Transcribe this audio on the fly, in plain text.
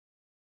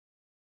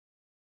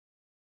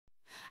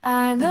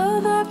I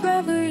know the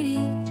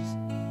properties,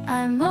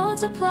 I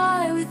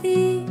multiply with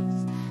ease.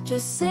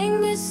 Just sing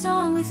this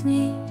song with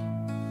me,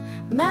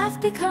 math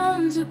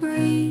becomes a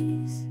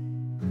breeze.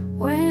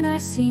 When I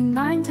see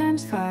 9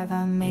 times 5,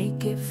 I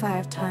make it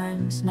 5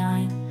 times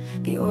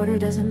 9. The order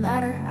doesn't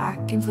matter, I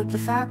can flip the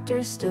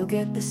factors, still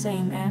get the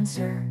same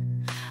answer.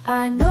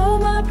 I know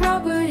my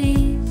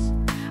properties,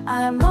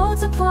 I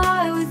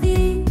multiply with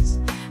ease.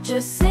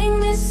 Just sing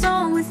this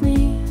song with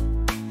me,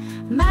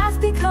 math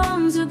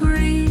becomes a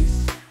breeze.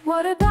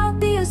 What about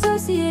the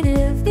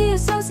associative? The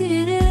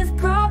associative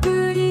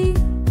property.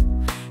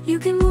 You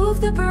can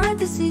move the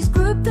parentheses,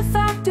 group the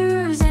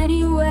factors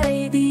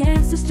anyway, the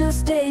answer still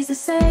stays the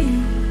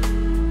same.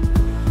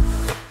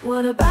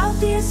 What about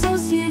the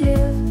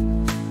associative?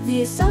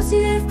 The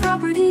associative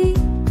property.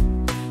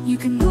 You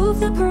can move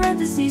the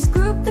parentheses,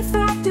 group the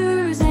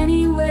factors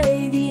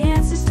anyway, the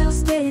answer still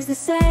stays the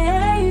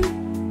same.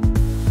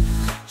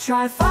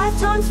 Try 5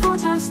 times 4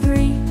 times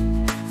 3.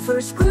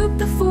 First group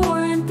the 4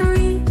 and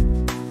 3.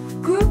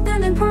 Group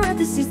them in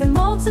parentheses, then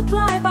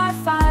multiply by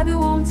 5. It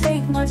won't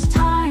take much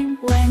time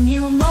when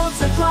you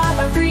multiply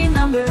by 3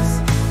 numbers.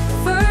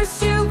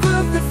 First you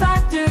group the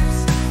factors,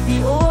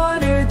 the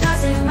order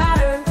doesn't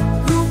matter.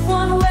 Group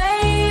one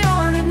way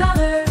or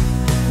another,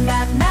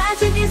 that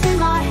magic is in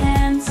my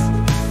hands.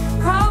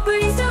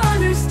 Properties to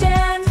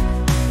understand,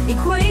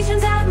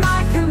 equations at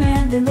my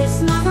command in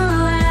this number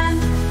land.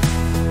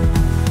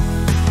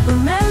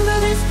 Remember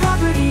this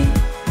property,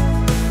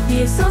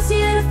 the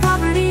associative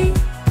property.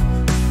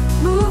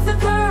 Move the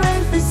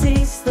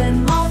parentheses,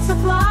 then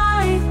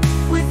multiply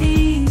with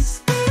ease.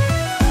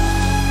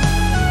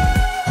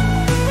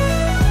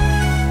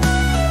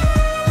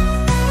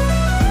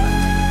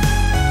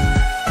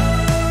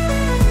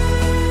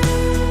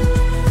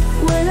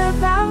 What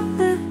about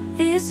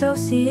the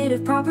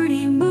associative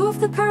property? Move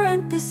the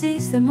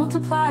parentheses, then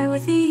multiply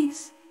with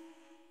ease.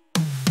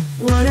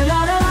 What about